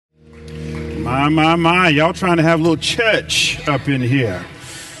My. Y'all trying to have a little church up in here.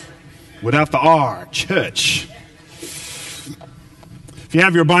 Without the R, church. If you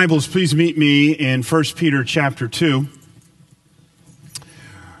have your Bibles, please meet me in 1 Peter chapter 2.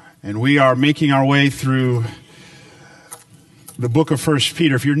 And we are making our way through the book of 1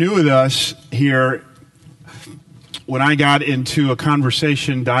 Peter. If you're new with us here, when I got into a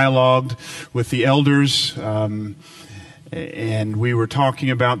dialogue with the elders, and we were talking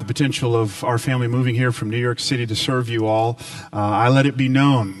about the potential of our family moving here from New York City to serve you all, I let it be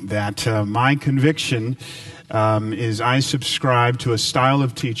known that my conviction is I subscribe to a style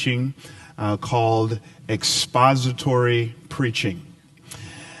of teaching called expository preaching.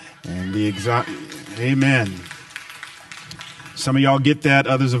 And amen. Some of y'all get that.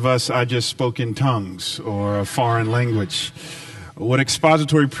 Others of us, I just spoke in tongues or a foreign language. What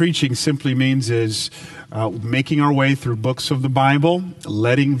expository preaching simply means is making our way through books of the Bible,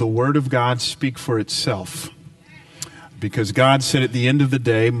 letting the Word of God speak for itself. Because God said at the end of the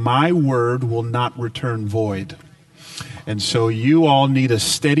day, my word will not return void. And so you all need a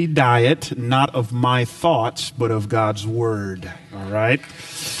steady diet, not of my thoughts, but of God's Word. All right?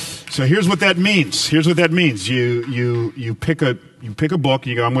 So here's what that means. You pick a book, and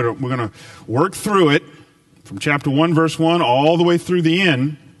you go, we're gonna work through it from chapter 1, verse 1, all the way through the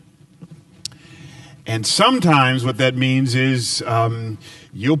end. And sometimes what that means is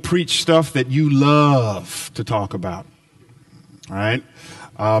you'll preach stuff that you love to talk about, all right?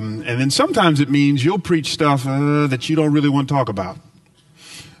 And then sometimes it means you'll preach stuff that you don't really want to talk about.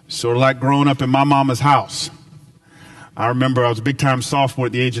 Sort of like growing up in my mama's house. I remember I was a big-time sophomore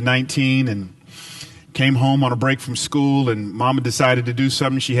at the age of 19 and came home on a break from school, and Mama decided to do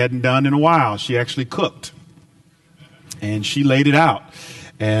something she hadn't done in a while. She actually cooked, and she laid it out.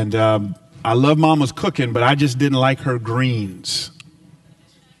 And I love Mama's cooking, but I just didn't like her greens.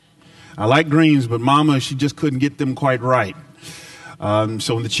 I like greens, but Mama, she just couldn't get them quite right.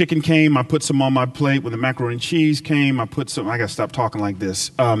 So when the chicken came, I put some on my plate. When the macaroni and cheese came, I put some. I got to stop talking like this.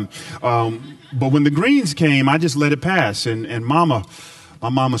 But when the greens came, I just let it pass. And Mama, my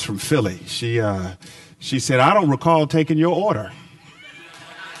mama's from Philly. She said, I don't recall taking your order.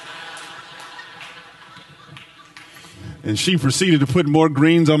 And she proceeded to put more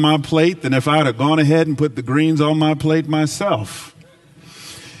greens on my plate than if I'd have gone ahead and put the greens on my plate myself.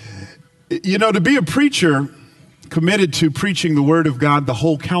 You know, to be a preacher committed to preaching the Word of God, the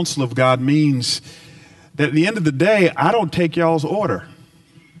whole counsel of God, means that at the end of the day, I don't take y'all's order.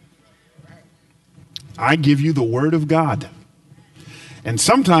 I give you the Word of God. And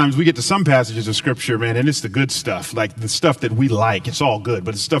sometimes we get to some passages of Scripture, man, and it's the good stuff, like the stuff that we like. It's all good,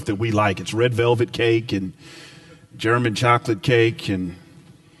 but it's stuff that we like. It's red velvet cake and German chocolate cake and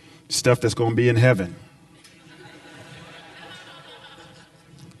stuff that's going to be in heaven.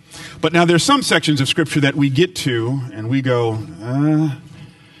 But now there's some sections of Scripture that we get to and we go,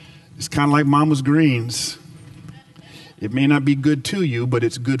 it's kind of like Mama's greens. It may not be good to you, but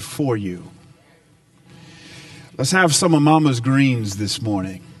it's good for you. Let's have some of Mama's greens this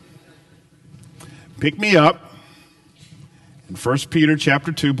morning. Pick me up in 1 Peter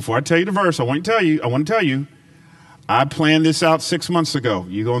chapter 2. Before I tell you the verse, I want to tell you, I planned this out 6 months ago.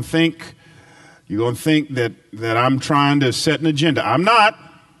 You're gonna think that I'm trying to set an agenda. I'm not.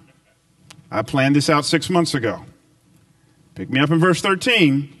 I planned this out 6 months ago. Pick me up in verse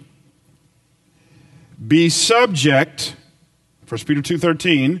 13. Be subject, 1 Peter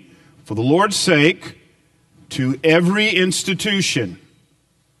 2:13, for the Lord's sake, to every institution,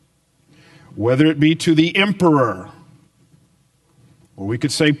 whether it be to the emperor, or we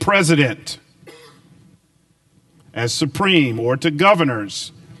could say president, as supreme, or to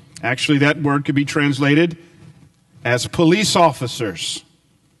governors. Actually, that word could be translated as police officers.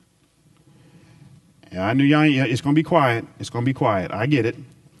 Yeah, I knew y'all, it's going to be quiet. It's going to be quiet. I get it.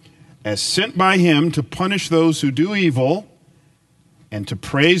 As sent by him to punish those who do evil and to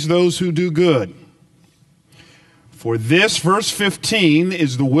praise those who do good. For this, verse 15,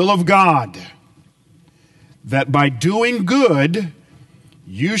 is the will of God, that by doing good,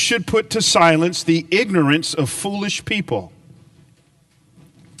 you should put to silence the ignorance of foolish people.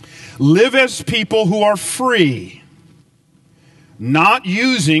 Live as people who are free, not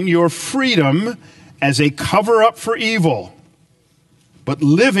using your freedom as a cover-up for evil, but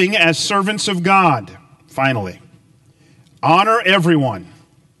living as servants of God. Finally, honor everyone,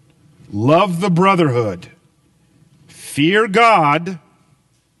 love the brotherhood, fear God,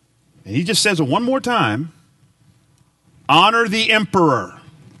 and he just says it one more time, honor the emperor.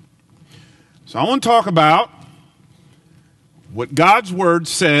 So I want to talk about what God's word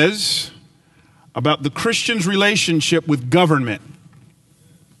says about the Christian's relationship with government.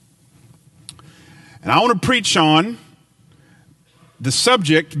 And I want to preach on the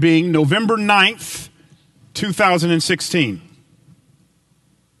subject being November 9th, 2016.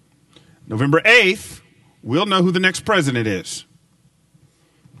 November 8th, we'll know who the next president is.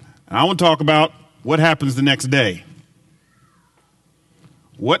 And I want to talk about what happens the next day.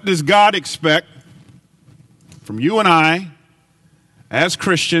 What does God expect from you and I as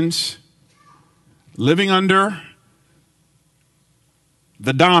Christians living under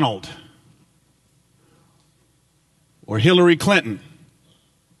the Donald or Hillary Clinton?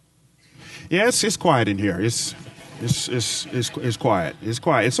 Yeah, it's quiet in here. It's quiet. It's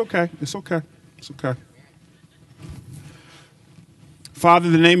quiet. It's okay. It's okay. It's okay. Father,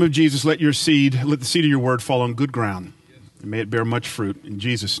 in the name of Jesus, let the seed of your word fall on good ground, and may it bear much fruit. In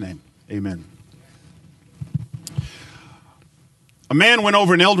Jesus' name, amen. A man went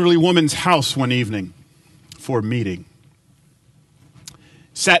over an elderly woman's house one evening for a meeting.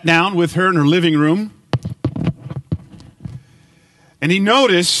 Sat down with her in her living room, and he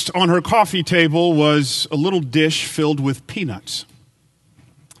noticed on her coffee table was a little dish filled with peanuts.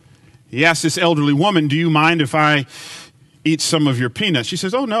 He asked this elderly woman, "Do you mind if I eat some of your peanuts?" She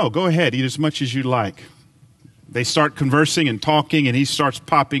says, "Oh no, go ahead, eat as much as you like." They start conversing and talking, and he starts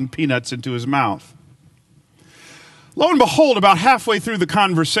popping peanuts into his mouth. Lo and behold, about halfway through the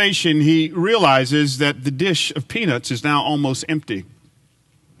conversation, he realizes that the dish of peanuts is now almost empty.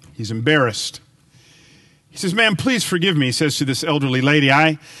 He's embarrassed. He says, "Ma'am, please forgive me," he says to this elderly lady.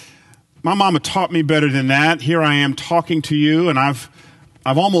 My mama taught me better than that. Here I am talking to you, and I've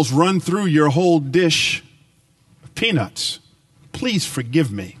almost run through your whole dish of peanuts. Please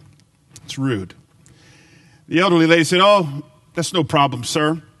forgive me. It's rude. The elderly lady said, "Oh, that's no problem,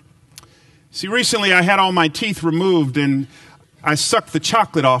 sir. See, recently I had all my teeth removed, and I sucked the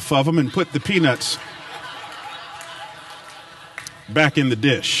chocolate off of them and put the peanuts back in the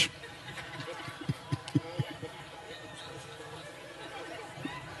dish."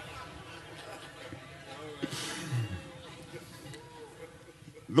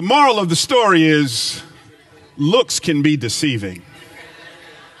 The moral of the story is looks can be deceiving.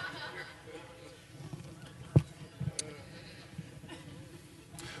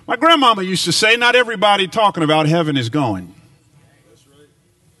 My grandmama used to say, not everybody talking about heaven is going.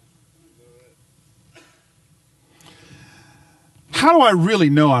 How do I really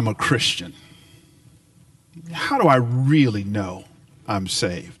know I'm a Christian? How do I really know I'm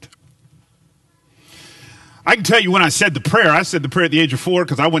saved? I can tell you when I said the prayer at the age of 4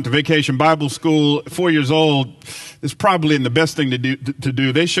 because I went to Vacation Bible School, 4 years old. It's probably the best thing to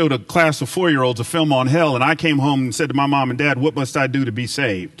do. They showed a class of 4-year-olds a film on hell, and I came home and said to my mom and dad, "What must I do to be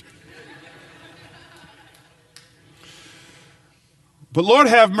saved?" But Lord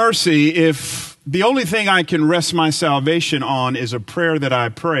have mercy, if the only thing I can rest my salvation on is a prayer that I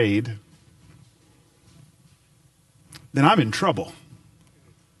prayed, then I'm in trouble.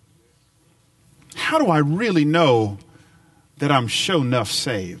 How do I really know that I'm sure enough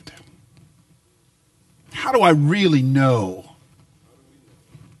saved? How do I really know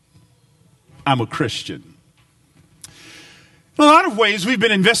I'm a Christian? In a lot of ways, we've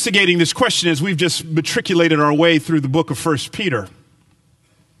been investigating this question as we've just matriculated our way through the book of 1 Peter.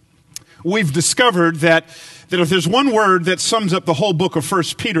 We've discovered that if there's one word that sums up the whole book of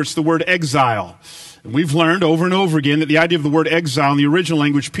 1 Peter, it's the word exile. And we've learned over and over again that the idea of the word exile in the original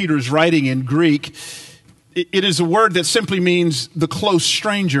language Peter is writing in Greek, it is a word that simply means the close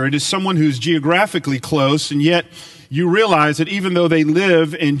stranger. It is someone who's geographically close, and yet you realize that even though they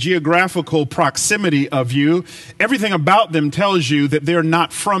live in geographical proximity of you, everything about them tells you that they're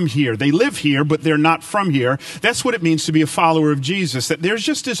not from here. They live here, but they're not from here. That's what it means to be a follower of Jesus, that there's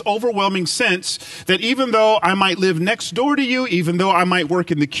just this overwhelming sense that even though I might live next door to you, even though I might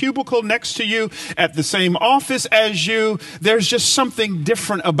work in the cubicle next to you, at the same office as you, there's just something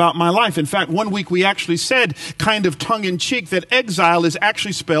different about my life. In fact, one week we actually said, kind of tongue-in-cheek, that exile is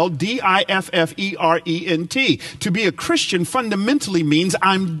actually spelled D-I-F-F-E-R-E-N-T. To be a Christian fundamentally means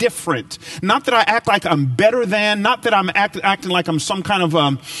I'm different. Not that I act like I'm better than, not that I'm acting like I'm some kind of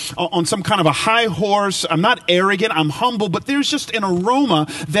on some kind of a high horse. I'm not arrogant, I'm humble, but there's just an aroma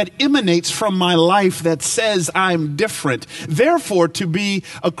that emanates from my life that says I'm different. Therefore, to be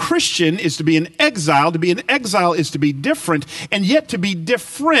a Christian is to be an exile. To be an exile is to be different, and yet to be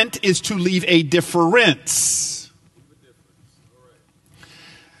different is to leave a difference.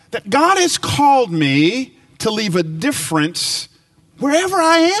 That God has called me to leave a difference wherever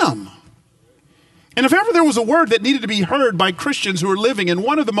I am. And if ever there was a word that needed to be heard by Christians who are living in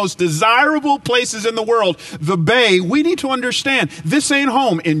one of the most desirable places in the world, the Bay, we need to understand this ain't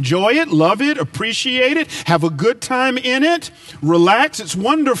home. Enjoy it, love it, appreciate it, have a good time in it, relax. It's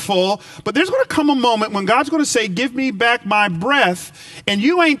wonderful. But there's going to come a moment when God's going to say, give me back my breath, and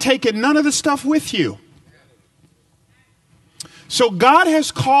you ain't taking none of the stuff with you. So God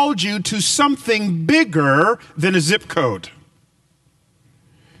has called you to something bigger than a zip code.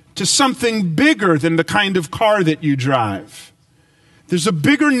 To something bigger than the kind of car that you drive. There's a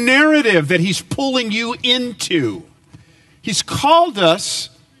bigger narrative that he's pulling you into. He's called us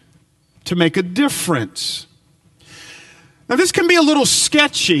to make a difference. Now, this can be a little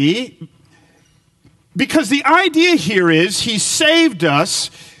sketchy because the idea here is he saved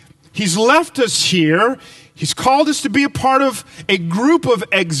us, he's left us here, he's called us to be a part of a group of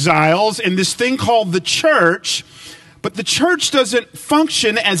exiles in this thing called the church. But the church doesn't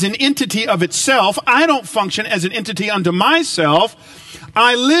function as an entity of itself. I don't function as an entity unto myself.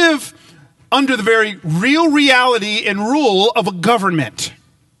 I live under the very real reality and rule of a government.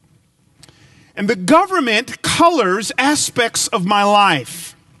 And the government colors aspects of my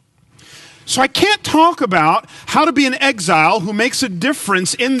life. So I can't talk about how to be an exile who makes a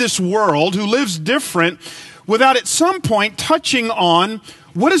difference in this world, who lives different, without at some point touching on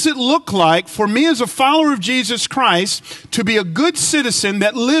what does it look like for me as a follower of Jesus Christ to be a good citizen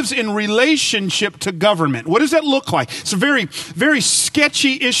that lives in relationship to government? What does that look like? It's a very, very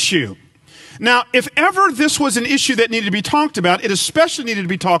sketchy issue. Now, if ever this was an issue that needed to be talked about, it especially needed to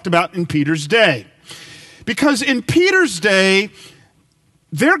be talked about in Peter's day. Because in Peter's day,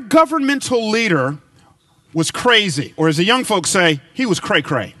 their governmental leader was crazy. Or as the young folks say, he was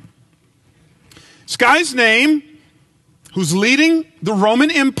cray-cray. This guy's name, who's leading the Roman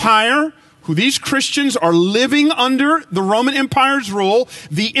Empire, who these Christians are living under the Roman Empire's rule,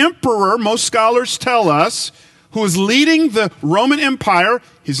 the emperor, most scholars tell us, who is leading the Roman Empire,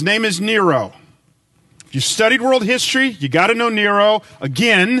 his name is Nero. If you studied world history, you got to know Nero.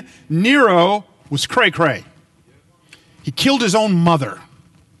 Again, Nero was cray-cray. He killed his own mother.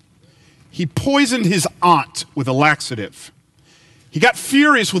 He poisoned his aunt with a laxative. He got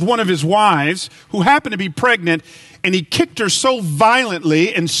furious with one of his wives, who happened to be pregnant, and he kicked her so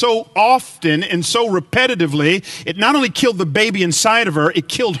violently and so often and so repetitively, it not only killed the baby inside of her, it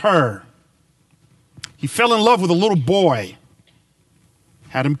killed her. He fell in love with a little boy,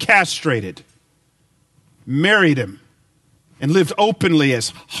 had him castrated, married him, and lived openly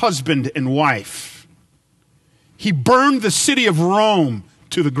as husband and wife. He burned the city of Rome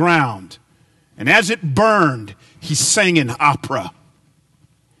to the ground, and as it burned, he sang an opera.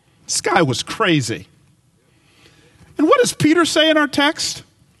 This guy was crazy. And what does Peter say in our text?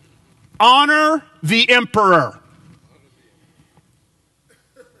 Honor the emperor.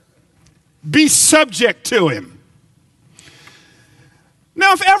 Be subject to him.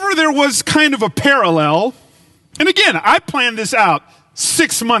 Now, if ever there was kind of a parallel, and again, I planned this out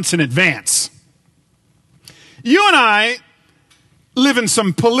 6 months in advance. You and I live in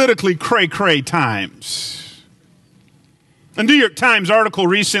some politically cray-cray times. A New York Times article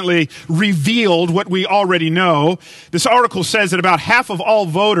recently revealed what we already know. This article says that about half of all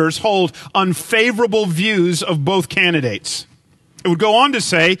voters hold unfavorable views of both candidates. It would go on to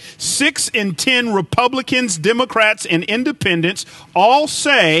say 6 in 10 Republicans, Democrats, and independents all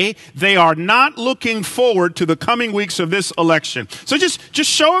say they are not looking forward to the coming weeks of this election. So just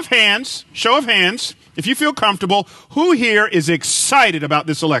show of hands, if you feel comfortable, who here is excited about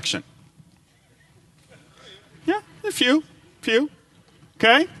this election? Yeah, a few.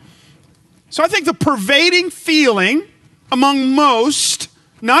 Okay? So I think the pervading feeling among most,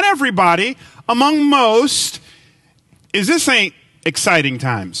 not everybody, among most, is this ain't exciting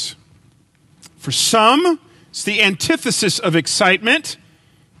times. For some, it's the antithesis of excitement.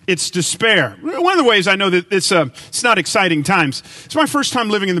 It's despair. One of the ways I know that it's not exciting times. It's my first time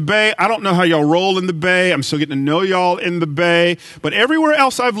living in the Bay. I don't know how y'all roll in the Bay. I'm still getting to know y'all in the Bay. But everywhere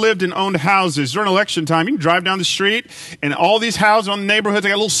else I've lived and owned houses, during election time, you can drive down the street, and all these houses on the neighborhoods, they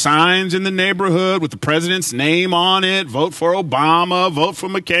got little signs in the neighborhood with the president's name on it. Vote for Obama, vote for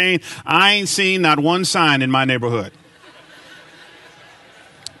McCain. I ain't seen not one sign in my neighborhood.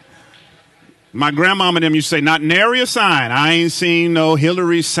 My grandmama and them used to say, not nary a sign. I ain't seen no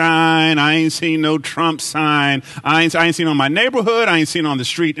Hillary sign. I ain't seen no Trump sign. I ain't seen on my neighborhood. I ain't seen on the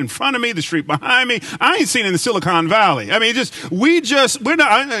street in front of me, the street behind me. I ain't seen in the Silicon Valley. I mean, we're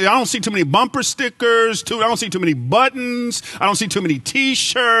not, I don't see too many bumper stickers. I don't see too many buttons. I don't see too many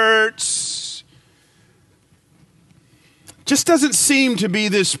T-shirts. Just doesn't seem to be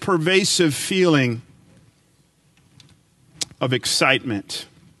this pervasive feeling of excitement.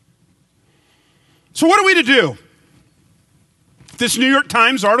 So what are we to do? This New York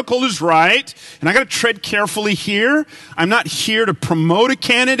Times article is right, and I got to tread carefully here. I'm not here to promote a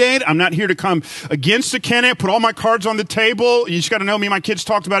candidate. I'm not here to come against a candidate, put all my cards on the table. You just got to know me. My kids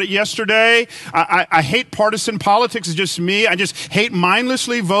talked about it yesterday. I hate partisan politics. It's just me. I just hate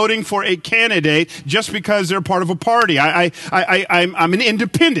mindlessly voting for a candidate just because they're part of a party. I'm an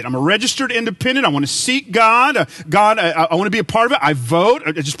independent. I'm a registered independent. I want to seek God. I want to be a part of it. I vote.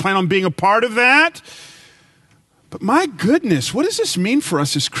 I just plan on being a part of that. But my goodness, what does this mean for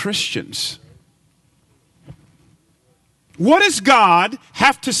us as Christians? What does God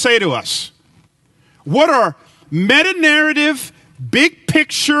have to say to us? What are meta-narrative, big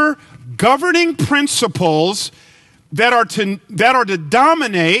picture, governing principles that are to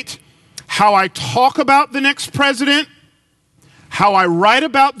dominate how I talk about the next president, how I write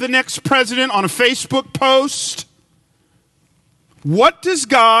about the next president on a Facebook post? What does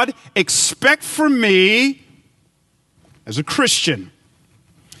God expect from me as a Christian?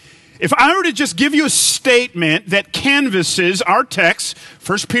 If I were to just give you a statement that canvasses our text,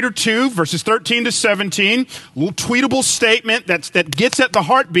 1 Peter 2, verses 13 to 17, a little tweetable statement that gets at the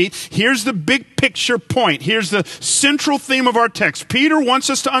heartbeat, here's the big picture point. Here's the central theme of our text. Peter wants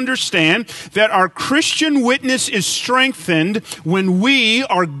us to understand that our Christian witness is strengthened when we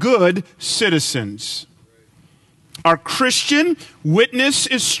are good citizens. Our Christian witness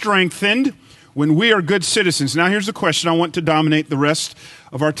is strengthened when we are good citizens. Now here's the question I want to dominate the rest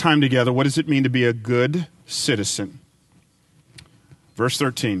of our time together. What does it mean to be a good citizen? Verse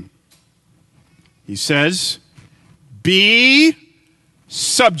 13. He says, be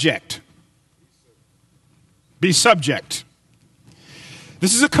subject. Be subject.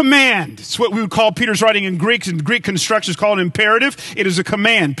 This is a command. It's what we would call Peter's writing in Greek, and Greek construction is called an imperative. It is a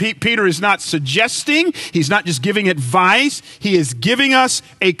command. Peter is not suggesting. He's not just giving advice. He is giving us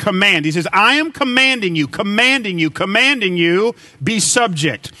a command. He says, I am commanding you, be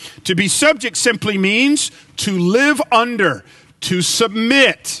subject. To be subject simply means to live under, to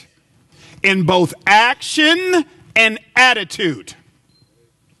submit in both action and attitude.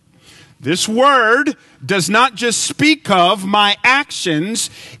 This word does not just speak of my actions,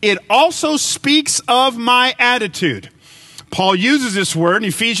 it also speaks of my attitude. Paul uses this word in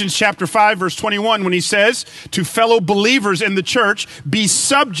Ephesians chapter 5, verse 21, when he says to fellow believers in the church, be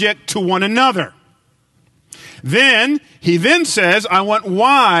subject to one another. He then says, I want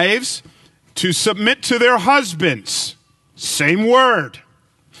wives to submit to their husbands. Same word.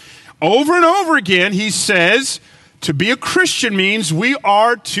 Over and over again, he says, to be a Christian means we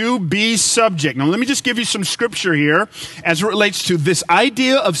are to be subject. Now, let me just give you some scripture here as it relates to this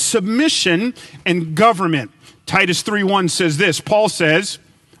idea of submission and government. Titus 3:1 says this. Paul says,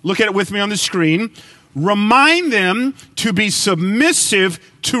 look at it with me on the screen, remind them to be submissive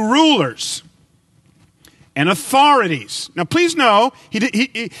to rulers and authorities. Now, please know,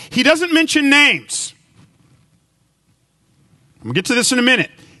 he doesn't mention names. I'm going to get to this in a minute.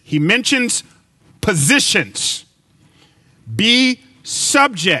 He mentions positions. Be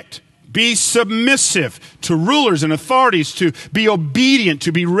subject, be submissive to rulers and authorities, to be obedient,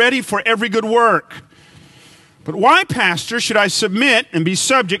 to be ready for every good work. But why, Pastor, should I submit and be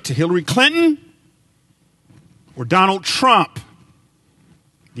subject to Hillary Clinton or Donald Trump?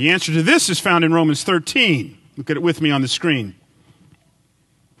 The answer to this is found in Romans 13. Look at it with me on the screen.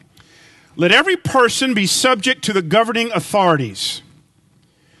 Let every person be subject to the governing authorities,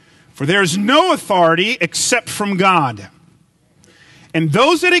 for there is no authority except from God. And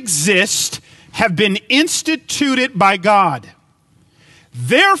those that exist have been instituted by God.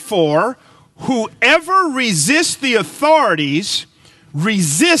 Therefore, whoever resists the authorities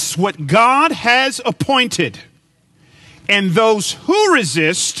resists what God has appointed. And those who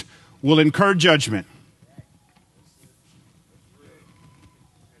resist will incur judgment.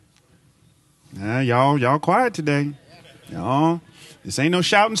 Y'all quiet today. Y'all, this ain't no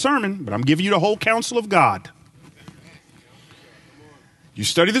shouting sermon, but I'm giving you the whole counsel of God. You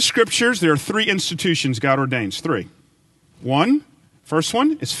study the scriptures, there are three institutions God ordains. Three. First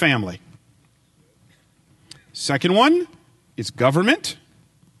one is family. Second one is government.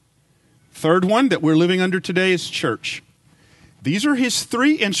 Third one that we're living under today is church. These are his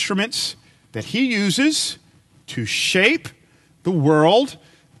three instruments that he uses to shape the world,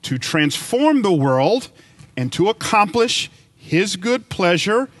 to transform the world, and to accomplish his good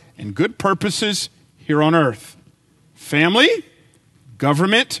pleasure and good purposes here on earth. Family,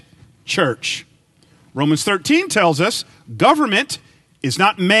 government, church. Romans 13 tells us government is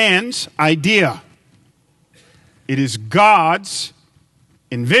not man's idea. It is God's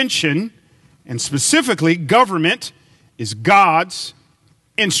invention, and specifically government is God's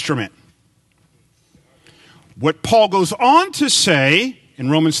instrument. What Paul goes on to say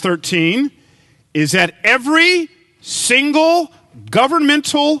in Romans 13 is that every single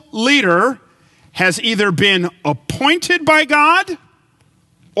governmental leader has either been appointed by God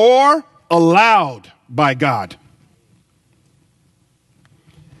or allowed by God.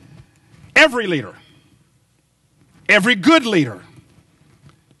 Every leader, every good leader,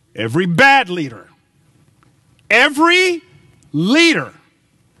 every bad leader, every leader.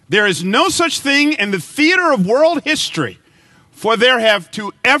 There is no such thing in the theater of world history for there have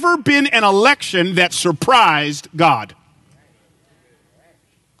to ever been an election that surprised God.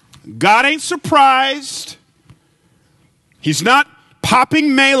 God ain't surprised. He's not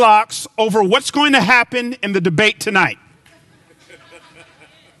popping maylocks over what's going to happen in the debate tonight.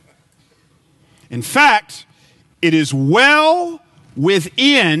 In fact, it is well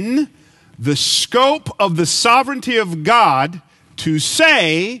within the scope of the sovereignty of God to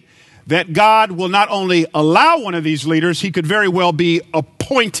say that God will not only allow one of these leaders, he could very well be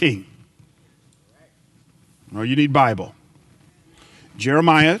appointing. Oh, you need Bible.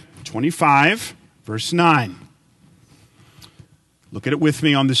 Jeremiah 25, verse 9. Look at it with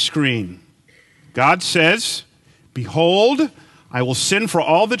me on the screen. God says, "Behold, I will send for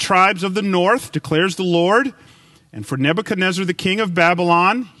all the tribes of the north, declares the Lord, and for Nebuchadnezzar the king of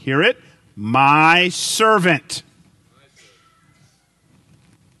Babylon," hear it, "my servant.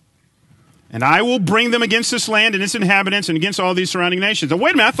 And I will bring them against this land and its inhabitants and against all these surrounding nations." Now,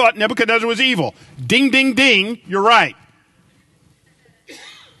 wait a minute, I thought Nebuchadnezzar was evil. Ding, ding, ding, you're right.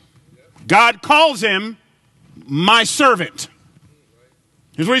 God calls him my servant.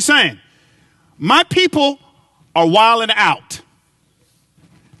 Here's what he's saying. My people are wilding out,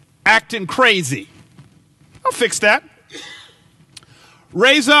 acting crazy. I'll fix that.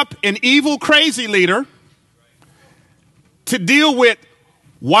 Raise up an evil, crazy leader to deal with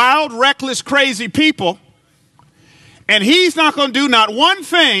wild, reckless, crazy people, and he's not going to do not one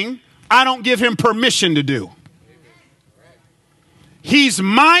thing I don't give him permission to do. He's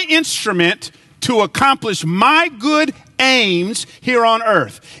my instrument to accomplish my good aims here on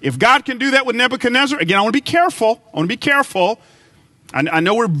earth. If God can do that with Nebuchadnezzar, again, I want to be careful. I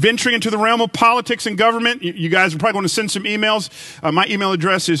know we're venturing into the realm of politics and government. You guys are probably going to send some emails. My email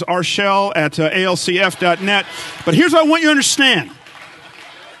address is rshell@alcf.net. But here's what I want you to understand.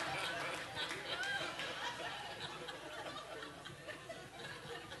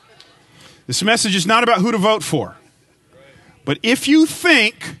 This message is not about who to vote for. But if you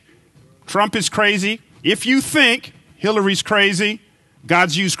think Trump is crazy, if you think Hillary's crazy,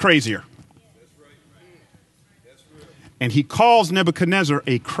 God's used crazier. And he calls Nebuchadnezzar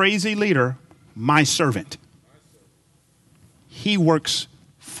a crazy leader, my servant. He works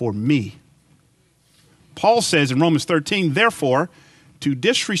for me. Paul says in Romans 13, therefore, to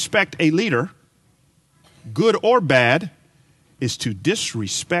disrespect a leader, good or bad, is to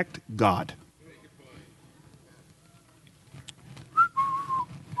disrespect God.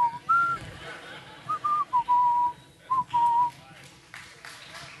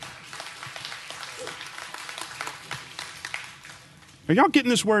 Are y'all getting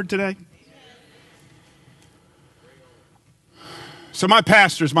this word today? So my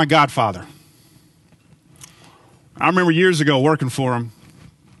pastor is my godfather. I remember years ago working for him,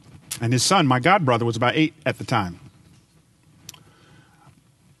 and his son, my godbrother, was about 8 at the time.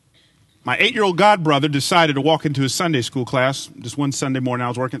 My 8-year-old godbrother decided to walk into his Sunday school class. Just one Sunday morning, I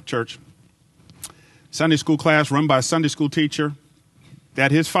was working at church. Sunday school class run by a Sunday school teacher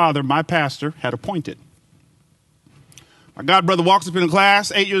that his father, my pastor, had appointed. My godbrother walks up in the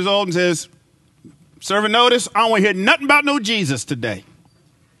class, 8 years old, and says, "Servant notice, I don't want to hear nothing about no Jesus today.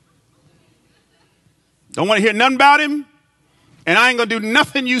 Don't want to hear nothing about him, and I ain't going to do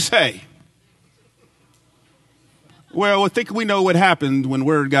nothing you say." Well, I think we know what happened when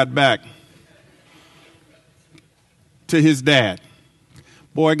word got back to his dad.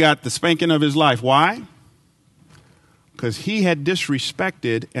 Boy got the spanking of his life. Why? Because he had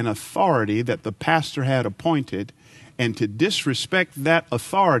disrespected an authority that the pastor had appointed. And to disrespect that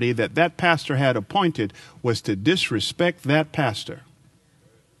authority that that pastor had appointed was to disrespect that pastor.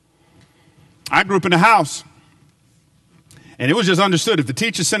 I grew up in a house, and it was just understood. If the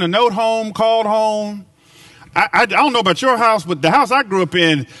teacher sent a note home, called home, I don't know about your house, but the house I grew up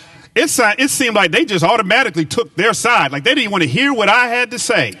in, it seemed like they just automatically took their side. Like they didn't even want to hear what I had to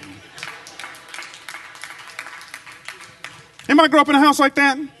say. Anybody grow up in a house like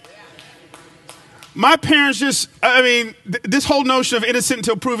that? My parents just, this whole notion of innocent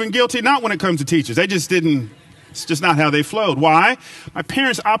until proven guilty, not when it comes to teachers. They just didn't, It's just not how they flowed. Why? My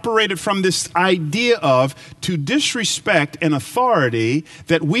parents operated from this idea of to disrespect an authority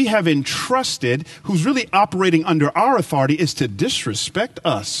that we have entrusted, who's really operating under our authority, is to disrespect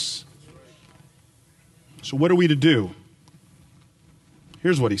us. So what are we to do?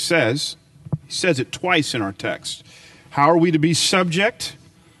 Here's what he says. He says it twice in our text. How are we to be subject?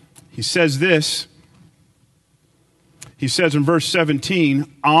 He says this. He says in verse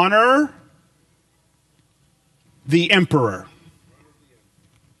 17, honor the emperor.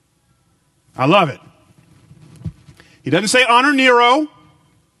 I love it. He doesn't say honor Nero.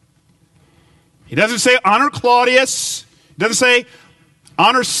 He doesn't say honor Claudius. He doesn't say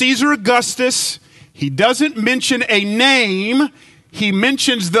honor Caesar Augustus. He doesn't mention a name. He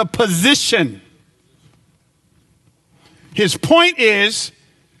mentions the position. His point is,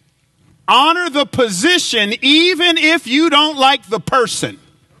 honor the position even if you don't like the person.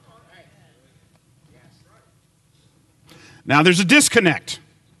 Now, there's a disconnect.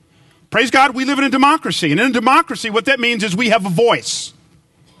 Praise God, we live in a democracy. And in a democracy, what that means is we have a voice.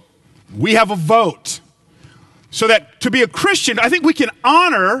 We have a vote. So that to be a Christian, I think we can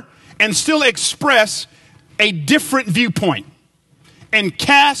honor and still express a different viewpoint and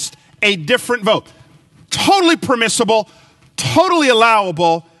cast a different vote. Totally permissible, totally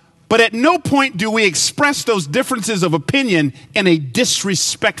allowable, but at no point do we express those differences of opinion in a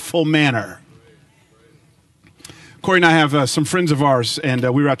disrespectful manner. Corey and I have some friends of ours, and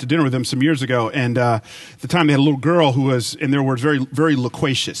we were out to dinner with them some years ago, and at the time they had a little girl who was, in their words, very, very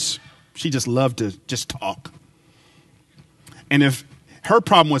loquacious. She just loved to just talk. And if her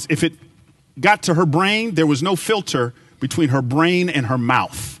problem was, if it got to her brain, there was no filter between her brain and her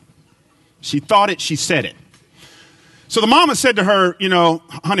mouth. She thought it, she said it. So the mama said to her, you know,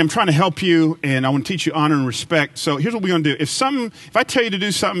 honey, I'm trying to help you, and I want to teach you honor and respect. So here's what we're going to do. If I tell you to do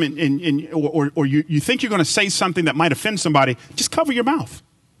something or you think you're going to say something that might offend somebody, just cover your mouth.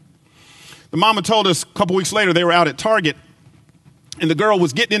 The mama told us a couple weeks later they were out at Target, and the girl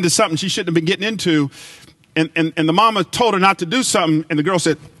was getting into something she shouldn't have been getting into, and the mama told her not to do something, and the girl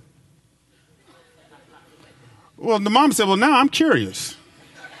said, well, the mom said, well, now I'm curious.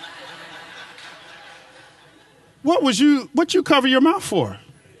 What you cover your mouth for?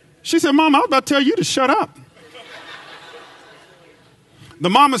 She said, Mom, I was about to tell you to shut up. The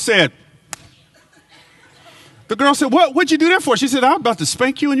mama said, the girl said, what'd you do that for? She said, I was about to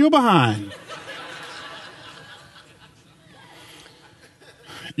spank you in your behind.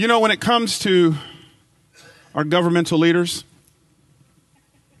 You know, when it comes to our governmental leaders,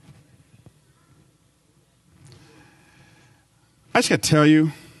 I just got to tell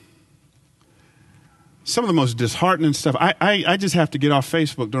you, some of the most disheartening stuff. I just have to get off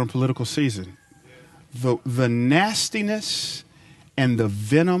Facebook during political season. The nastiness and the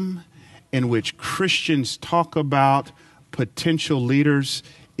venom in which Christians talk about potential leaders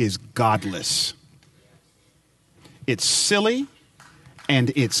is godless. It's silly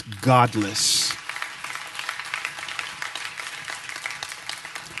and it's godless.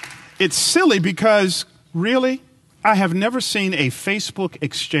 It's silly because, really, I have never seen a Facebook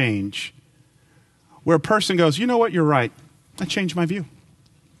exchange where a person goes, you know what, you're right. I changed my view.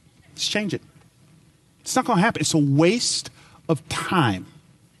 Let's change it. It's not going to happen. It's a waste of time.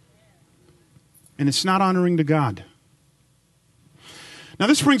 And it's not honoring to God. Now,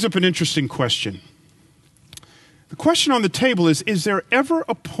 this brings up an interesting question. The question on the table is there ever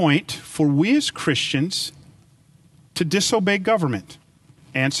a point for we as Christians to disobey government?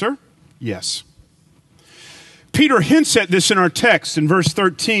 Answer, yes. Peter hints at this in our text in verse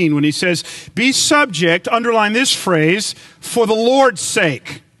 13 when he says, be subject, underline this phrase, for the Lord's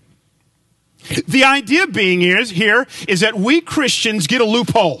sake. The idea being here is that we Christians get a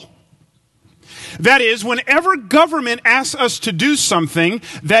loophole. That is, whenever government asks us to do something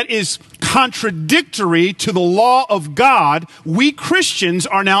that is contradictory to the law of God, we Christians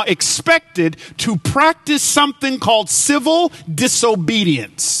are now expected to practice something called civil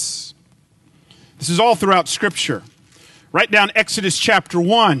disobedience. This is all throughout Scripture. Write down Exodus chapter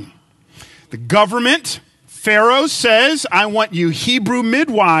 1. The government, Pharaoh says, I want you Hebrew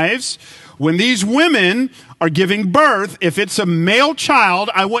midwives, when these women are giving birth, if it's a male child,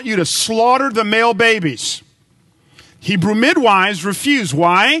 I want you to slaughter the male babies. Hebrew midwives refuse.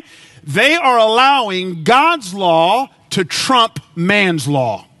 Why? They are allowing God's law to trump man's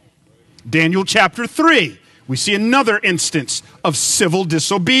law. Daniel chapter 3. We see another instance of civil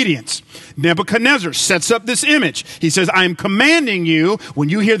disobedience. Nebuchadnezzar sets up this image. He says, I am commanding you, when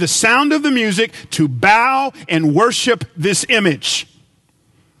you hear the sound of the music, to bow and worship this image.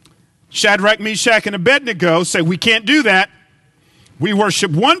 Shadrach, Meshach, and Abednego say, we can't do that. We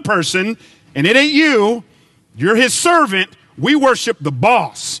worship one person, and it ain't you. You're his servant. We worship the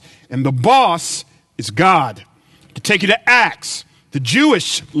boss, and the boss is God. To take you to Acts, the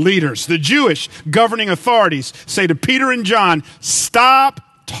Jewish leaders, the Jewish governing authorities say to Peter and John, stop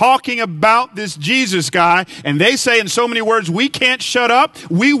talking about this Jesus guy. And they say in so many words, we can't shut up.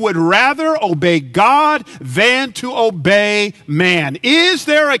 We would rather obey God than to obey man. Is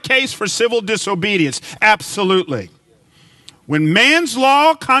there a case for civil disobedience? Absolutely. When man's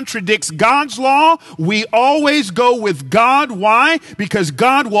law contradicts God's law, we always go with God. Why? Because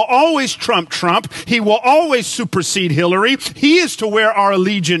God will always trump Trump. He will always supersede Hillary. He is to where our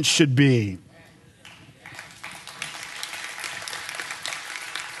allegiance should be.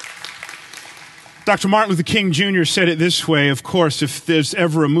 Dr. Martin Luther King Jr. said it this way. Of course, if there's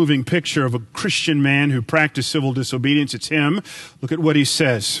ever a moving picture of a Christian man who practiced civil disobedience, it's him. Look at what he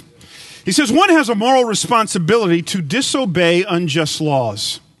says. He says, one has a moral responsibility to disobey unjust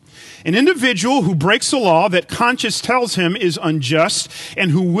laws. An individual who breaks a law that conscience tells him is unjust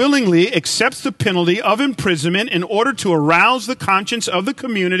and who willingly accepts the penalty of imprisonment in order to arouse the conscience of the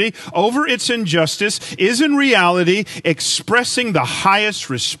community over its injustice is in reality expressing the highest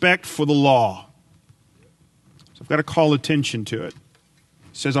respect for the law. So I've got to call attention to it.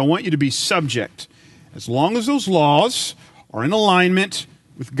 It says, I want you to be subject as long as those laws are in alignment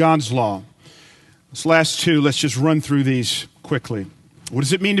with God's law. This last two, let's just run through these quickly. What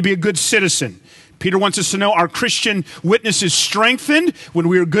does it mean to be a good citizen? Peter wants us to know our Christian witness is strengthened when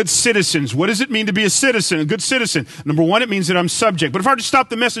we are good citizens. What does it mean to be a citizen, a good citizen? Number one, it means that I'm subject. But if I were to stop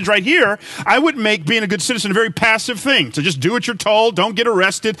the message right here, I would make being a good citizen a very passive thing. So just do what you're told, don't get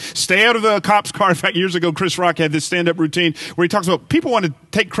arrested, stay out of the cop's car. In fact, years ago, Chris Rock had this stand-up routine where he talks about people want to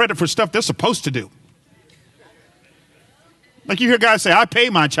take credit for stuff they're supposed to do. Like you hear guys say, I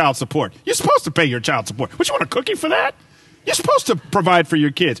pay my child support. You're supposed to pay your child support. What, you want a cookie for that? You're supposed to provide for your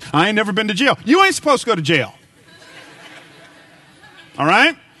kids. I ain't never been to jail. You ain't supposed to go to jail. All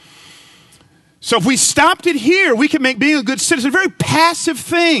right? So if we stopped it here, we could make being a good citizen a very passive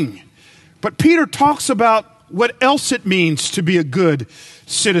thing. But Peter talks about what else it means to be a good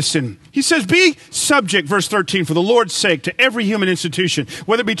citizen. He says, be subject, verse 13, for the Lord's sake, to every human institution,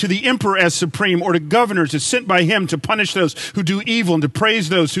 whether it be to the emperor as supreme or to governors as sent by him to punish those who do evil and to praise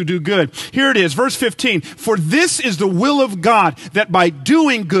those who do good. Here it is, verse 15, for this is the will of God, that by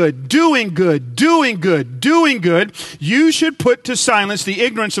doing good, you should put to silence the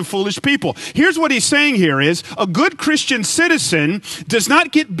ignorance of foolish people. Here's what he's saying here is, a good Christian citizen does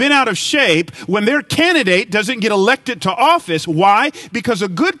not get bent out of shape when their candidate doesn't get elected to office. Why? Because a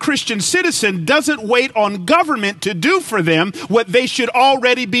good Christian citizen doesn't wait on government to do for them what they should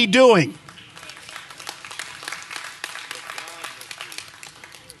already be doing.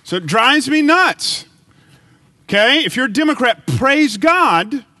 So it drives me nuts. Okay? If you're a Democrat, praise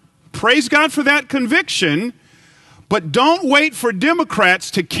God. Praise God for that conviction. But don't wait for Democrats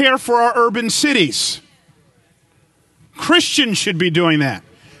to care for our urban cities. Christians should be doing that.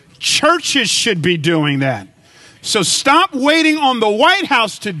 Churches should be doing that. So stop waiting on the White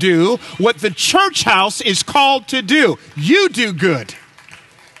House to do what the church house is called to do. You do good.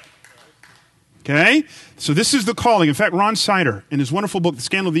 Okay? So this is the calling. In fact, Ron Sider, in his wonderful book, The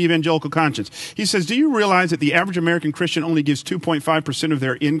Scandal of the Evangelical Conscience, he says, do you realize that the average American Christian only gives 2.5% of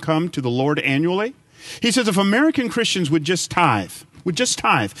their income to the Lord annually? He says, if American Christians would just tithe,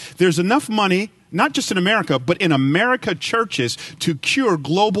 there's enough money, not just in America, but in America churches to cure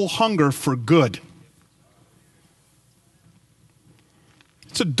global hunger for good.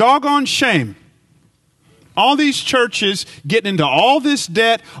 It's a doggone shame. All these churches getting into all this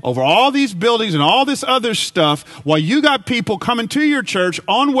debt over all these buildings and all this other stuff while you got people coming to your church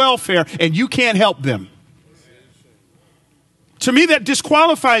on welfare and you can't help them. To me, that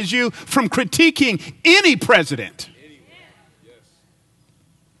disqualifies you from critiquing any president.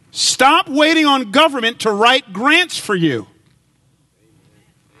 Stop waiting on government to write grants for you.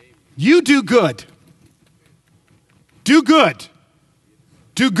 You do good. Do good.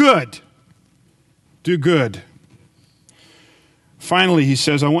 Do good. Do good. Finally, he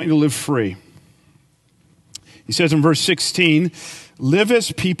says, I want you to live free. He says in verse 16, live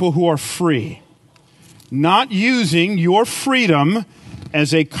as people who are free, not using your freedom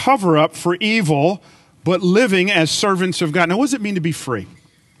as a cover-up for evil, but living as servants of God. Now, what does it mean to be free?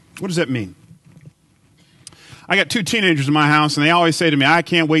 What does that mean? I got 2 teenagers in my house, and they always say to me, I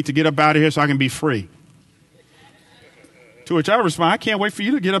can't wait to get up out of here so I can be free. To which I respond, I can't wait for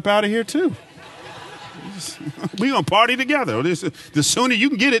you to get up out of here too. We're going to party together. The sooner you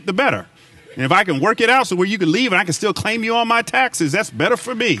can get it, the better. And if I can work it out so where you can leave and I can still claim you on my taxes, that's better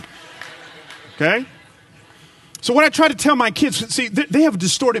for me. Okay? So what I try to tell my kids, see, they have a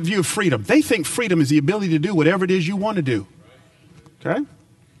distorted view of freedom. They think freedom is the ability to do whatever it is you want to do. Okay?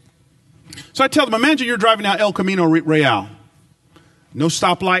 So I tell them, imagine you're driving down El Camino Real. No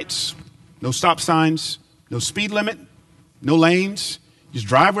stoplights, no stop signs, no speed limit, no lanes. Just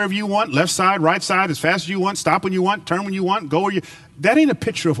drive wherever you want, left side, right side, as fast as you want, stop when you want, turn when you want, go where you... That ain't a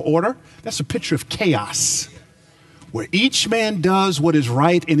picture of order. That's a picture of chaos, where each man does what is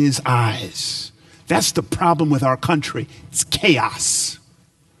right in his eyes. That's the problem with our country. It's chaos.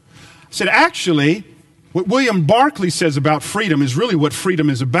 I said, actually, what William Barclay says about freedom is really what freedom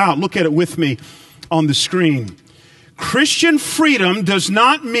is about. Look at it with me on the screen. Christian freedom does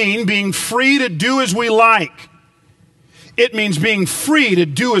not mean being free to do as we like. It means being free to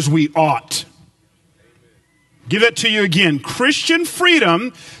do as we ought. Give that to you again. Christian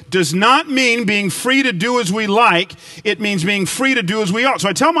freedom does not mean being free to do as we like. It means being free to do as we ought. So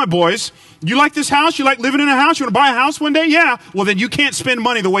I tell my boys, you like this house? You like living in a house? You want to buy a house one day? Yeah. Well, then you can't spend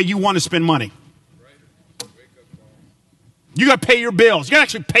money the way you want to spend money. You got to pay your bills. You got to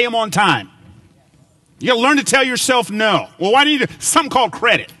actually pay them on time. You got to learn to tell yourself no. Well, why do you do something called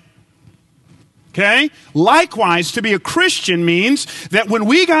credit? Okay? Likewise, to be a Christian means that when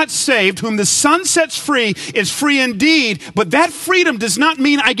we got saved, whom the Son sets free is free indeed, but that freedom does not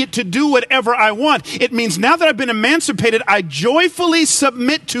mean I get to do whatever I want. It means now that I've been emancipated, I joyfully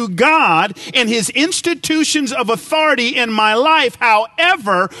submit to God and his institutions of authority in my life.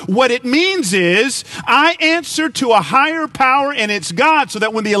 However, what it means is I answer to a higher power, and it's God, so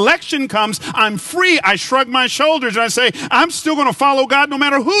that when the election comes, I'm free. I shrug my shoulders and I say, I'm still going to follow God no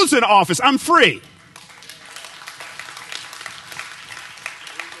matter who's in office. I'm free.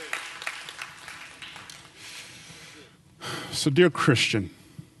 So, dear Christian,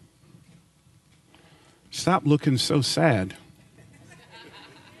 stop looking so sad.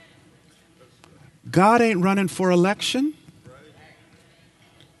 God ain't running for election.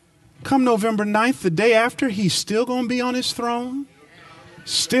 Come November 9th, the day after, he's still going to be on his throne.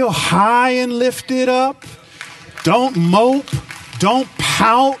 Still high and lifted up. Don't mope. Don't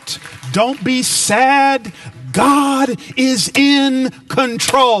pout. Don't be sad. God is in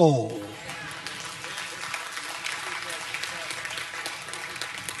control.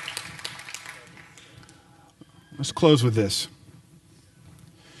 Let's close with this.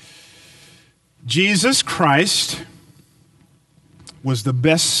 Jesus Christ was the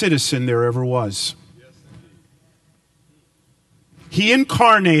best citizen there ever was. He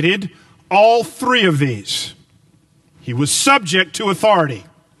incarnated all three of these. He was subject to authority.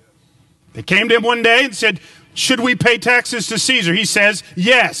 They came to him one day and said, should we pay taxes to Caesar? He says,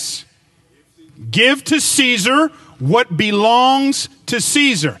 yes. Give to Caesar what belongs to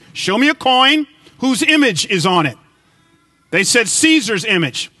Caesar. Show me a coin whose image is on it. They said Caesar's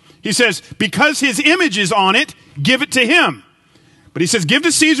image. He says, because his image is on it, give it to him. But he says, give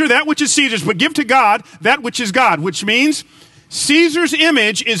to Caesar that which is Caesar's, but give to God that which is God, which means Caesar's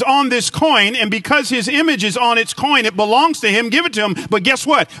image is on this coin, and because his image is on its coin, it belongs to him, give it to him. But guess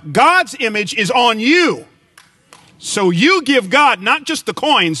what? God's image is on you. So you give God not just the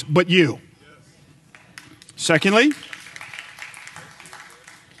coins, but you. Secondly,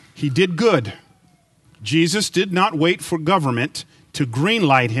 he did good. Jesus did not wait for government to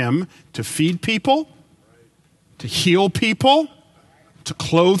greenlight him to feed people, to heal people, to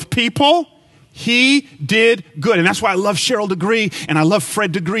clothe people. He did good. And that's why I love Cheryl Degree and I love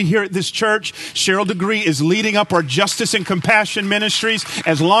Fred Degree here at this church. Cheryl Degree is leading up our Justice and Compassion ministries.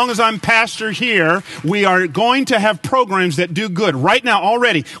 As long as I'm pastor here, we are going to have programs that do good. Right now,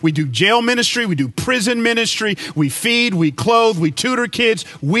 already, we do jail ministry, we do prison ministry, we feed, we clothe, we tutor kids.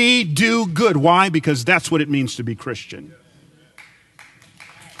 We do good. Why? Because that's what it means to be Christian.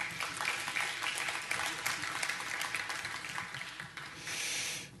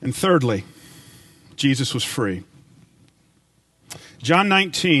 And thirdly, Jesus was free. John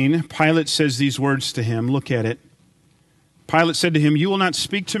 19, Pilate says these words to him. Look at it. Pilate said to him, you will not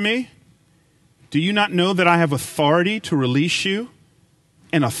speak to me? Do you not know that I have authority to release you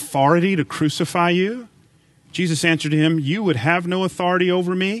and authority to crucify you? Jesus answered him, you would have no authority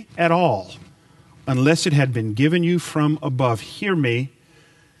over me at all unless it had been given you from above. Hear me.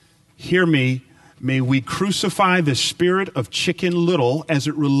 Hear me. May we crucify the spirit of Chicken Little as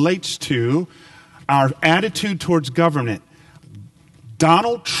it relates to our attitude towards government.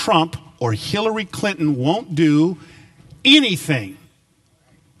 Donald Trump or Hillary Clinton won't do anything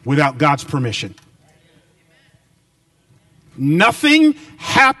without God's permission. Nothing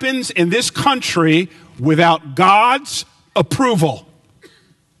happens in this country without God's approval.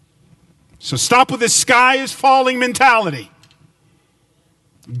 So stop with this sky is falling mentality.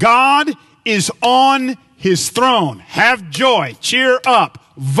 God is on his throne. Have joy. Cheer up.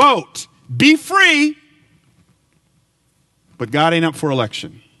 Vote. Be free. But God ain't up for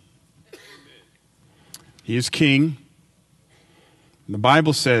election. He is king. And the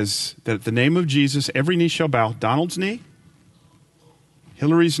Bible says that at the name of Jesus, every knee shall bow. Donald's knee,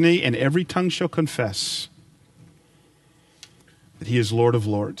 Hillary's knee, and every tongue shall confess that he is Lord of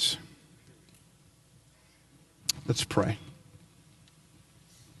Lords. Let's pray.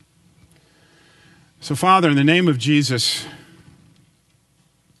 So, Father, in the name of Jesus,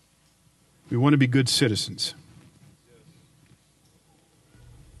 we want to be good citizens.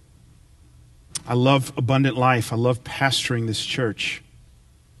 I love abundant life. I love pastoring this church.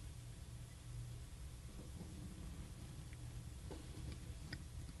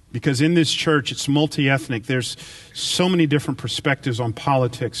 Because in this church, it's multi-ethnic. There's so many different perspectives on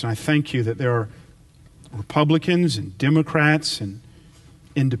politics. And I thank you that there are Republicans and Democrats and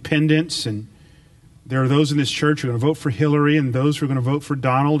independents. And there are those in this church who are going to vote for Hillary, and those who are going to vote for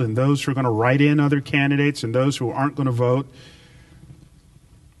Donald, and those who are going to write in other candidates, and those who aren't going to vote.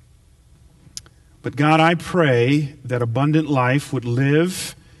 But God, I pray that Abundant Life would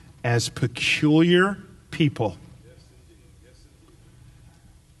live as peculiar people.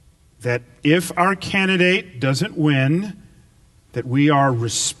 That if our candidate doesn't win, that we are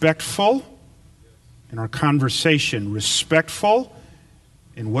respectful in our conversation, respectful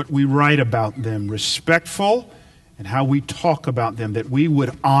in what we write about them, respectful in how we talk about them, that we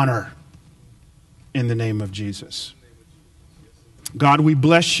would honor in the name of Jesus. God, we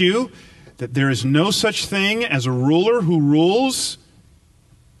bless you that there is no such thing as a ruler who rules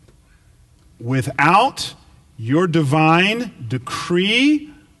without your divine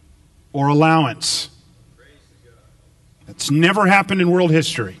decree or allowance. That's never happened in world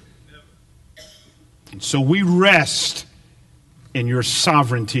history. And so we rest in your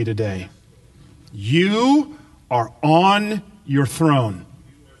sovereignty today. You are on your throne.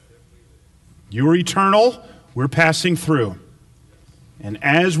 You're eternal. We're passing through. And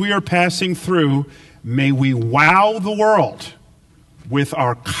as we are passing through, may we wow the world with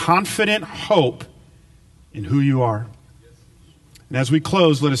our confident hope in who you are. And as we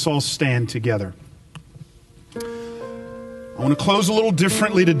close, let us all stand together. I want to close a little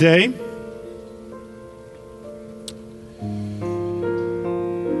differently today.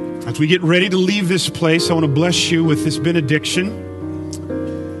 As we get ready to leave this place, I want to bless you with this benediction.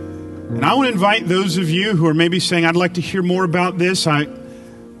 And I want to invite those of you who are maybe saying, I'd like to hear more about this.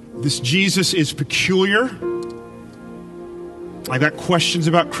 This Jesus is peculiar. I got questions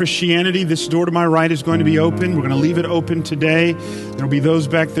about Christianity. This door to my right is going to be open. We're going to leave it open today. There'll be those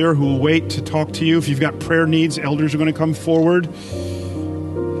back there who will wait to talk to you. If you've got prayer needs, elders are going to come forward.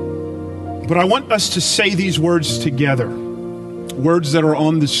 But I want us to say these words together. Words that are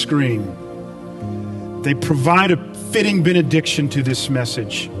on the screen. They provide a fitting benediction to this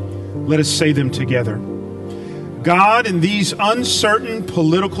message. Let us say them together. God, in these uncertain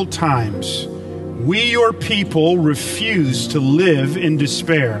political times, we, your people, refuse to live in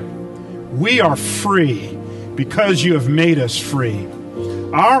despair. We are free because you have made us free.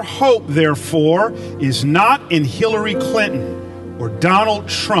 Our hope, therefore, is not in Hillary Clinton or Donald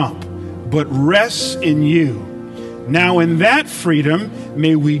Trump, but rests in you. Now, in that freedom,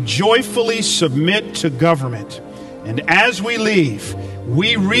 may we joyfully submit to government. And as we leave,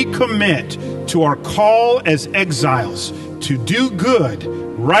 we recommit to our call as exiles to do good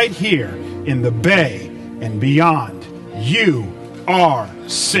right here in the Bay and beyond. You are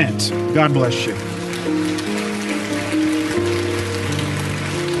sent. God bless you.